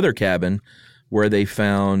to another cabin where they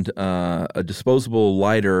found a disposable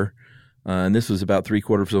lighter, and this was about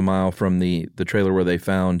 3/4 of a mile from the trailer where they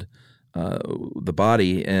found the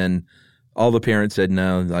body, and all the parents said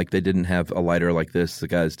no, they didn't have a lighter like this. The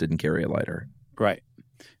guys didn't carry a lighter. Right.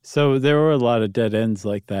 So there were a lot of dead ends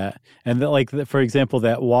like that. And for example,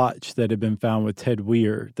 that watch that had been found with Ted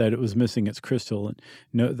Weir, that it was missing its crystal.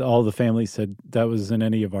 And all the family said that wasn't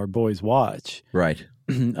any of our boys' watch. Right.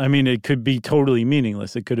 I mean, it could be totally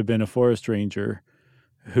meaningless. It could have been a forest ranger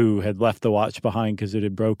who had left the watch behind because it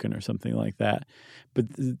had broken or something like that. But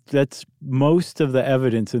that's most of the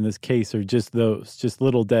evidence in this case are just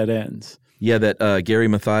little dead ends. Yeah, that Gary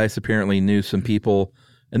Matthias apparently knew some people,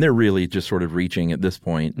 and they're really just sort of reaching at this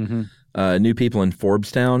point. Mm-hmm. Knew people in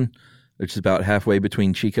Forbestown, which is about halfway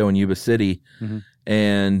between Chico and Yuba City. Mm-hmm.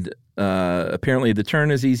 And apparently the turn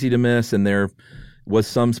is easy to miss, and there was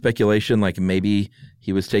some speculation like maybe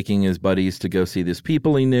he was taking his buddies to go see these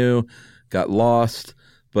people he knew, got lost.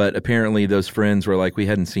 But apparently those friends were like, we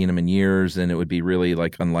hadn't seen him in years, and it would be really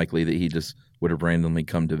unlikely that he just would have randomly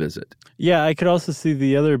come to visit. Yeah, I could also see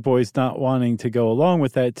the other boys not wanting to go along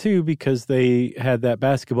with that too, because they had that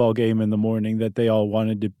basketball game in the morning that they all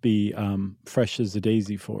wanted to be fresh as a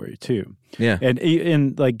daisy for too. Yeah.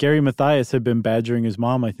 And Gary Matthias had been badgering his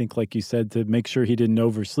mom, I think, like you said, to make sure he didn't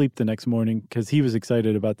oversleep the next morning because he was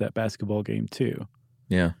excited about that basketball game too.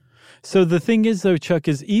 Yeah. So the thing is, though, Chuck,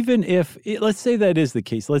 is even if, let's say that is the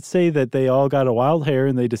case, let's say that they all got a wild hair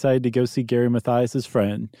and they decided to go see Gary Matthias's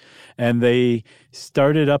friend, and they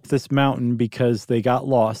started up this mountain because they got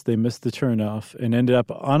lost, they missed the turnoff, and ended up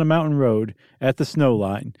on a mountain road at the snow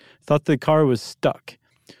line, thought the car was stuck.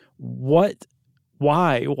 What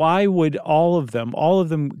Why? Why would all of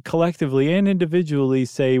them collectively and individually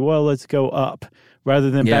say, well, let's go up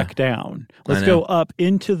rather than back down? Let's go up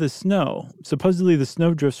into the snow. Supposedly the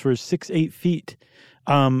snow drifts were 6-8 feet.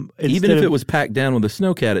 Even if it was packed down with a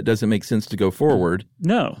snowcat, it doesn't make sense to go forward.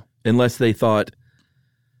 No. Unless they thought,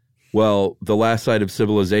 well, the last site of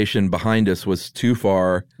civilization behind us was too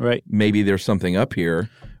far. Right. Maybe there's something up here.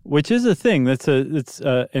 Which is a thing. It's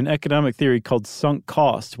an economic theory called sunk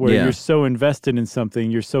cost, where you're so invested in something,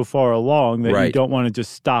 you're so far along that you don't want to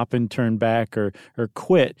just stop and turn back or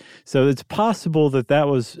quit. So it's possible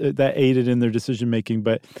that aided in their decision making.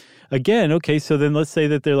 But again, okay, so then let's say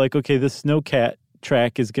that they're like, okay, this snowcat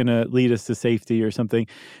track is going to lead us to safety or something.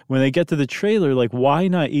 When they get to the trailer, like, why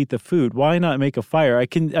not eat the food? Why not make a fire? I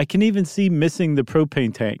can even see missing the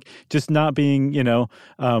propane tank, just not being,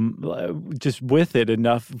 just with it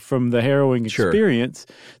enough from the harrowing experience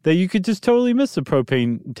that you could just totally miss the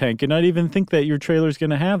propane tank and not even think that your trailer is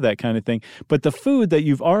going to have that kind of thing. But the food that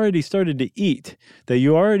you've already started to eat, that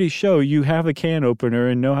you already show you have a can opener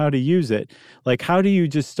and know how to use it, like, how do you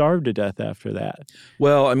just starve to death after that?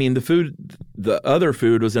 Well, I mean, the other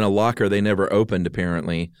food was in a locker they never opened,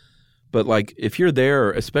 apparently. But, like, if you're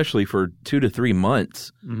there, especially for 2 to 3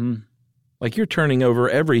 months, like, you're turning over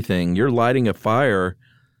everything. You're lighting a fire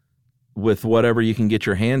with whatever you can get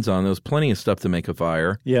your hands on. There's plenty of stuff to make a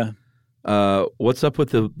fire. Yeah. What's up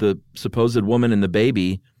with the supposed woman and the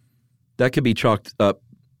baby? That could be chalked up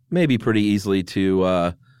maybe pretty easily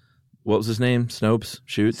to, what was his name? Snopes?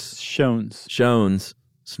 Shoots? Shones.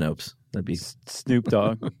 Snopes. That'd be Snoop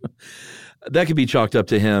Dogg. That could be chalked up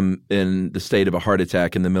to him in the state of a heart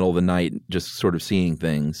attack in the middle of the night, just sort of seeing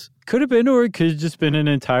things. Could have been, or it could have just been an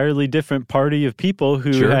entirely different party of people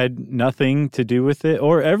who had nothing to do with it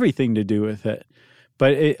or everything to do with it.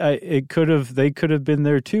 But they could have been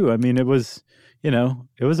there too. I mean, it was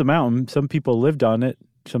a mountain. Some people lived on it.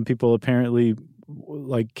 Some people apparently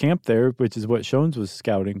like camped there, which is what Shones was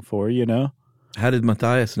scouting for, How did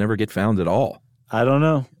Matthias never get found at all? I don't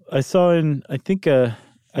know. I saw I think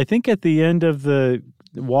at the end of the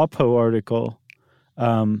WAPO article,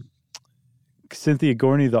 Cynthia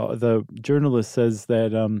Gorney, the journalist, says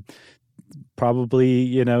that probably,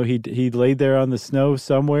 he laid there on the snow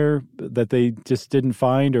somewhere that they just didn't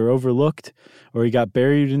find or overlooked, or he got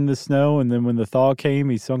buried in the snow, and then when the thaw came,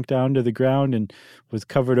 he sunk down to the ground and was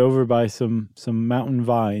covered over by some mountain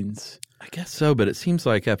vines. I guess so, but it seems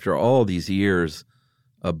like after all these years,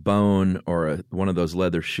 a bone or one of those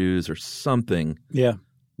leather shoes or something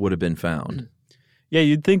would have been found. Yeah,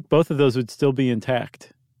 you'd think both of those would still be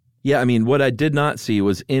intact. Yeah, I mean, what I did not see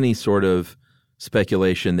was any sort of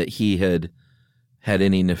speculation that he had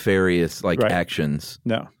any nefarious actions.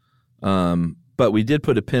 No. But we did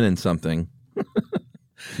put a pin in something.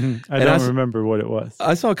 I don't remember what it was.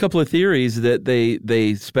 I saw a couple of theories that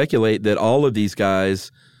they speculate that all of these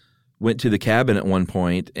guys went to the cabin at one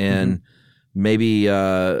point and maybe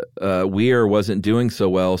Weir wasn't doing so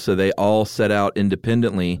well, so they all set out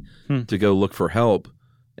independently to go look for help,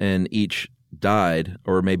 and each died,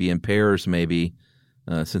 or maybe in pairs,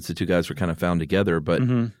 since the two guys were kind of found together. But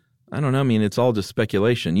I don't know. I mean, it's all just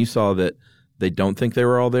speculation. You saw that they don't think they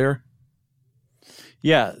were all there?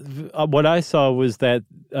 Yeah. What I saw was that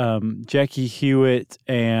Jackie Hewitt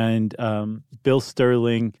and Bill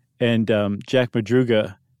Sterling and Jack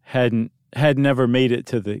Madruga had never made it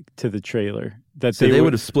to the trailer. That so they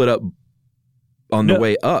would have split up on the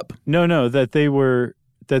way up. No, that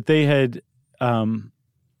they had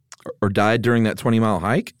or died during that 20-mile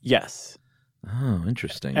hike? Yes. Oh,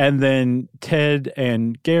 interesting. And then Ted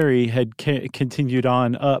and Gary had continued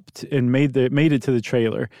on up and made it to the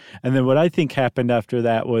trailer. And then what I think happened after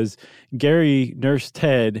that was Gary nursed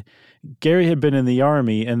Ted. Gary had been in the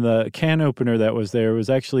Army, and the can opener that was there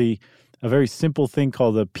was actually a very simple thing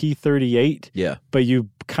called a P-38. Yeah. But you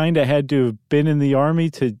kind of had to have been in the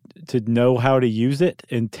Army to know how to use it,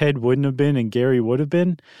 and Ted wouldn't have been, and Gary would have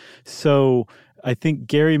been. So I think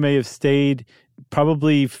Gary may have stayed,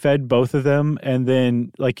 probably fed both of them, and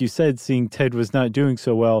then, like you said, seeing Ted was not doing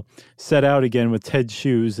so well, set out again with Ted's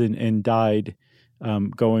shoes and died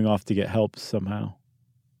going off to get help somehow.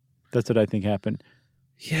 That's what I think happened.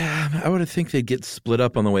 Yeah, I would think they'd get split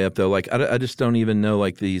up on the way up, though. Like, I just don't even know,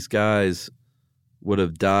 like, these guys would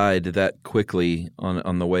have died that quickly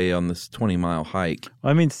on the way on this 20-mile hike.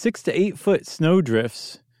 I mean, 6 to 8 foot snow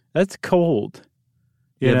drifts, that's cold.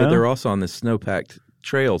 You know? But they're also on this snow-packed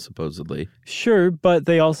trail, supposedly. Sure, but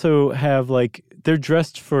they also have, like, they're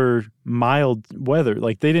dressed for mild weather.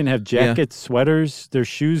 Like, they didn't have jackets, sweaters. Their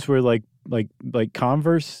shoes were like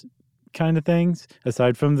Converse kind of things,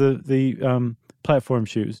 aside from the platform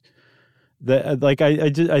shoes. That like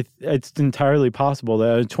it's entirely possible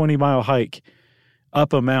that a 20-mile hike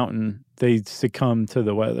up a mountain, they succumb to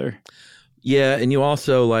the weather. Yeah, and you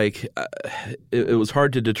also like it was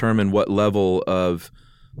hard to determine what level of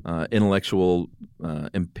intellectual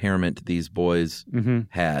impairment these boys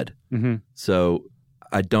had. Mm-hmm. So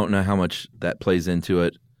I don't know how much that plays into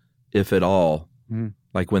it, if at all. Mm-hmm.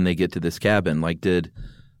 Like when they get to this cabin, like did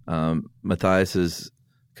Matthias's,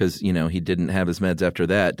 because he didn't have his meds after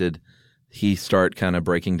that, did he start kind of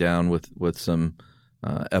breaking down with some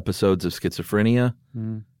episodes of schizophrenia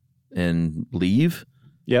and leave?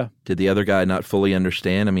 Yeah. Did the other guy not fully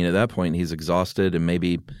understand? I mean, at that point, he's exhausted and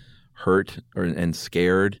maybe hurt and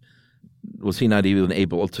scared. Was he not even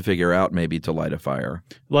able to figure out maybe to light a fire?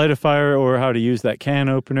 Light a fire, or how to use that can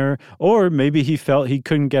opener. Or maybe he felt he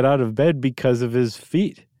couldn't get out of bed because of his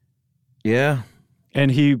feet. Yeah.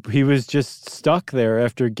 And he was just stuck there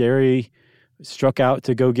after Gary struck out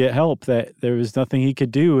to go get help, that there was nothing he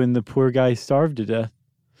could do, and the poor guy starved to death.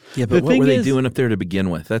 Yeah, but what were they doing up there to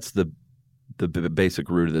begin with? That's the basic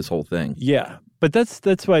root of this whole thing. Yeah, but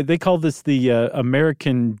that's why they call this the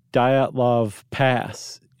American Dyatlov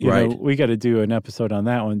Pass. You know, we got to do an episode on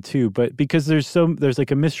that one too. But because there's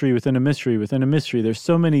like a mystery within a mystery within a mystery. There's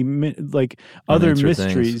so many like other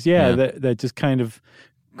mysteries. That just kind of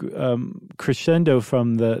crescendo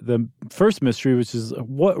from the first mystery, which is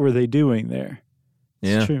what were they doing there?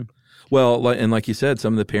 It's true. Well, like you said,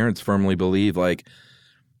 some of the parents firmly believe like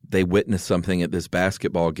they witnessed something at this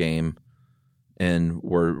basketball game and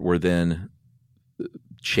were then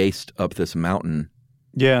chased up this mountain.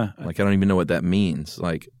 Yeah. Like I don't even know what that means.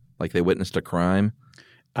 Like they witnessed a crime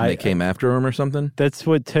and they came after him or something? That's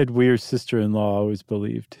what Ted Weir's sister-in-law always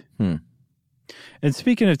believed. And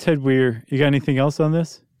speaking of Ted Weir, you got anything else on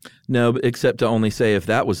this? No, except to only say if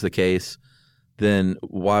that was the case, then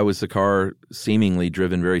why was the car seemingly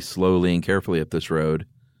driven very slowly and carefully up this road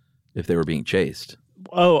if they were being chased?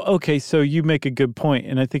 Oh, okay. So you make a good point,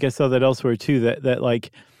 and I think I saw that elsewhere too.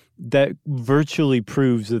 That virtually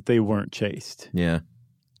proves that they weren't chased. Yeah.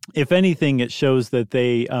 If anything, it shows that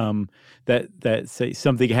they that say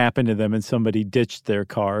something happened to them and somebody ditched their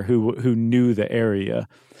car who knew the area.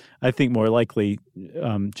 I think more likely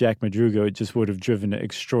Jack Madruga just would have driven it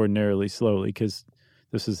extraordinarily slowly because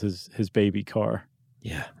this is his baby car.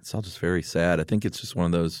 Yeah, it's all just very sad. I think it's just one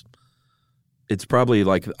of those. It's probably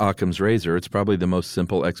like Occam's razor. It's probably the most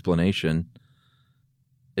simple explanation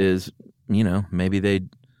is, maybe they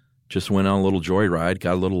just went on a little joyride,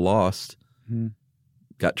 got a little lost,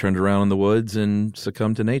 got turned around in the woods, and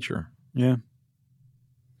succumbed to nature. Yeah.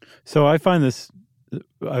 So I find this,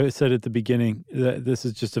 I said at the beginning, that this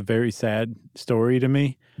is just a very sad story to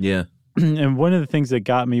me. Yeah. And one of the things that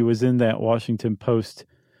got me was in that Washington Post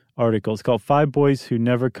article. It's called 5 Boys Who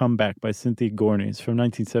Never Come Back by Cynthia Gorney. It's from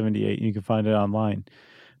 1978. You can find it online.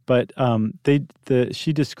 But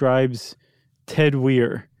she describes Ted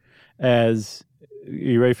Weir as, are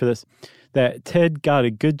you ready for this? That Ted got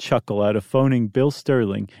a good chuckle out of phoning Bill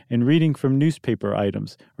Sterling and reading from newspaper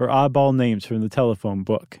items or oddball names from the telephone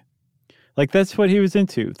book. Like, that's what he was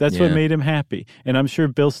into. That's what made him happy. And I'm sure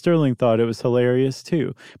Bill Sterling thought it was hilarious,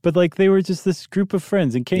 too. But, like, they were just this group of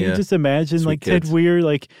friends. And can't you just imagine, sweet like, kids. Ted Weir,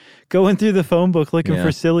 like, going through the phone book looking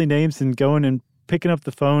for silly names and going and picking up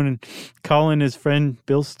the phone and calling his friend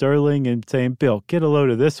Bill Sterling and saying, Bill, get a load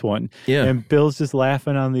of this one. Yeah. And Bill's just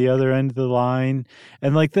laughing on the other end of the line.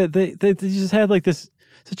 And, like, they just had, like, this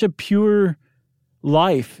such a pure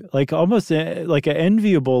life, like almost like an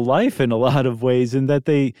enviable life in a lot of ways, and that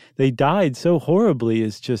they died so horribly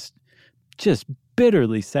is just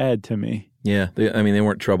bitterly sad to me. Yeah, they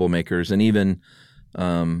weren't troublemakers, and even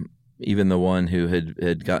the one who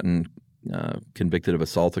had gotten convicted of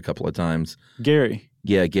assault a couple of times, Gary.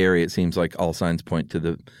 Yeah, Gary. It seems like all signs point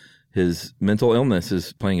to his mental illness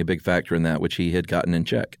is playing a big factor in that, which he had gotten in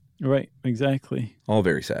check. Right, exactly. All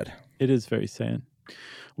very sad. It is very sad.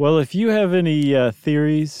 Well, if you have any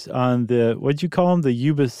theories on what'd you call them? The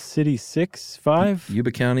Yuba City 5?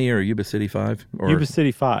 Yuba County or Yuba City 5? Or Yuba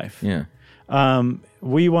City 5. Yeah.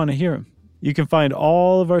 We want to hear them. You can find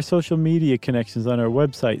all of our social media connections on our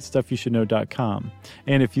website, stuffyoushouldknow.com.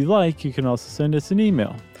 And if you like, you can also send us an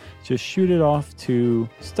email. Just shoot it off to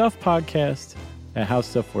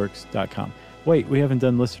stuffpodcast@howstuffworks.com. Wait, we haven't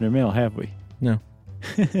done listener mail, have we? No.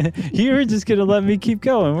 You were just going to let me keep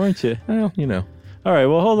going, weren't you? Well, All right,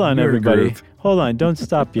 well, hold on, everybody. Hold on. Don't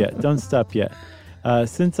stop yet.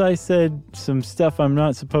 Since I said some stuff I'm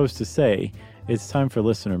not supposed to say, it's time for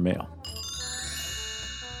listener mail.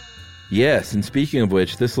 Yes, and speaking of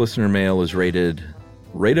which, this listener mail is rated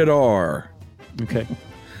R. Okay.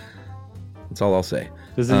 That's all I'll say.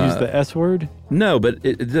 Does it use the S word? No, but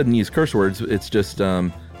it doesn't use curse words. It's just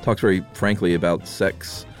talks very frankly about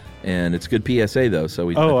sex. And it's good PSA, though, so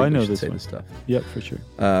I know this one. This stuff. Yep, for sure.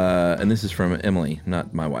 And this is from Emily,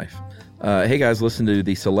 not my wife. Hey, guys, listened to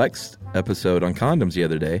the Selects episode on condoms the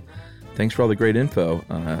other day. Thanks for all the great info.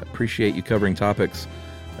 Appreciate you covering topics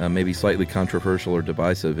maybe slightly controversial or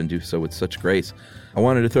divisive, and do so with such grace. I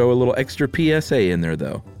wanted to throw a little extra PSA in there,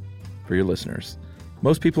 though, for your listeners.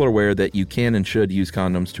 Most people are aware that you can and should use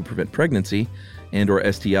condoms to prevent pregnancy and or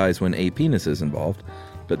STIs when a penis is involved,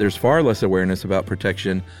 but there's far less awareness about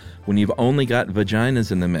protection when you've only got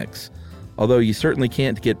vaginas in the mix. Although you certainly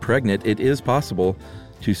can't get pregnant, it is possible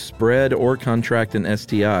to spread or contract an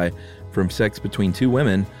STI from sex between two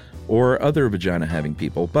women or other vagina-having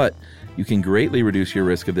people, but you can greatly reduce your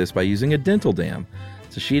risk of this by using a dental dam.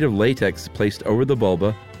 It's a sheet of latex placed over the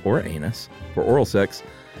vulva or anus for oral sex.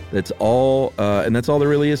 That's all there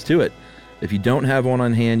really is to it. If you don't have one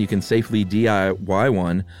on hand, you can safely DIY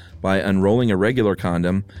one by unrolling a regular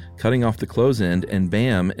condom, cutting off the close end, and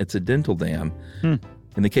bam, it's a dental dam. In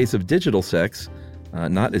the case of digital sex,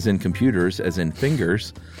 not as in computers, as in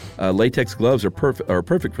fingers, latex gloves are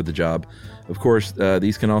perfect for the job. Of course,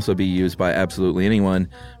 these can also be used by absolutely anyone.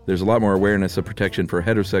 There's a lot more awareness of protection for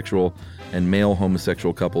heterosexual and male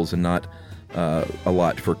homosexual couples, and not a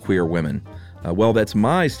lot for queer women. Well, that's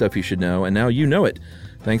my stuff you should know, and now you know it.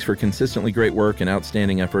 Thanks for consistently great work and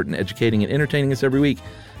outstanding effort in educating and entertaining us every week.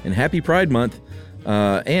 And happy Pride Month.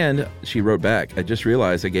 And she wrote back, I just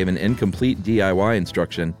realized I gave an incomplete DIY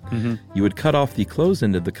instruction. You would cut off the closed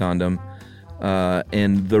end of the condom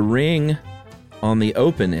and the ring on the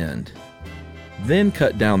open end. Then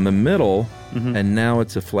cut down the middle, and now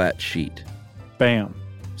it's a flat sheet. Bam.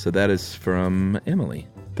 So that is from Emily.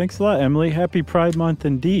 Thanks a lot, Emily. Happy Pride Month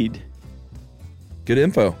indeed. Good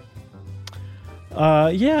info.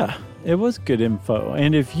 Yeah, it was good info.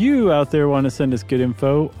 And if you out there want to send us good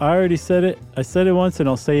info, I already said it. I said it once and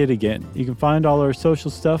I'll say it again. You can find all our social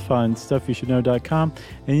stuff on stuffyoushouldknow.com,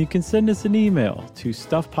 and you can send us an email to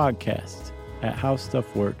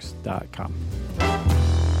stuffpodcast@howstuffworks.com.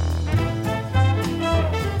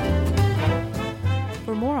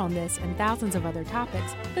 For more on this and thousands of other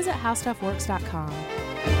topics, visit howstuffworks.com.